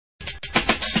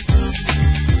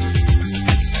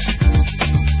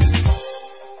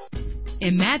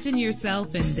Imagine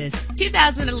yourself in this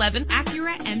 2011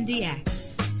 Acura MDX.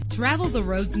 Travel the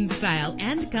roads in style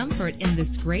and comfort in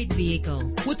this great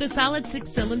vehicle. With a solid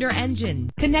 6-cylinder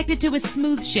engine connected to a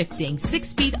smooth shifting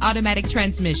 6-speed automatic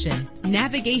transmission.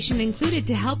 Navigation included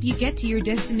to help you get to your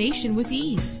destination with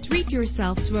ease. Treat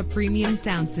yourself to a premium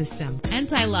sound system.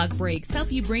 Anti-lock brakes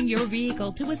help you bring your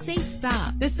vehicle to a safe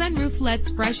stop. The sunroof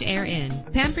lets fresh air in.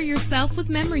 Pamper yourself with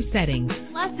memory settings.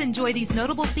 Plus, enjoy these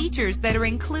notable features that are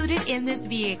included in this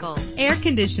vehicle: air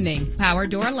conditioning, power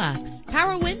door locks,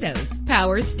 power windows,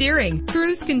 power steering,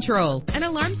 cruise control, an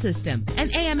alarm system, an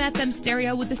AM/FM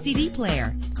stereo with a CD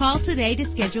player. Call today to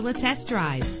schedule a test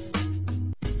drive.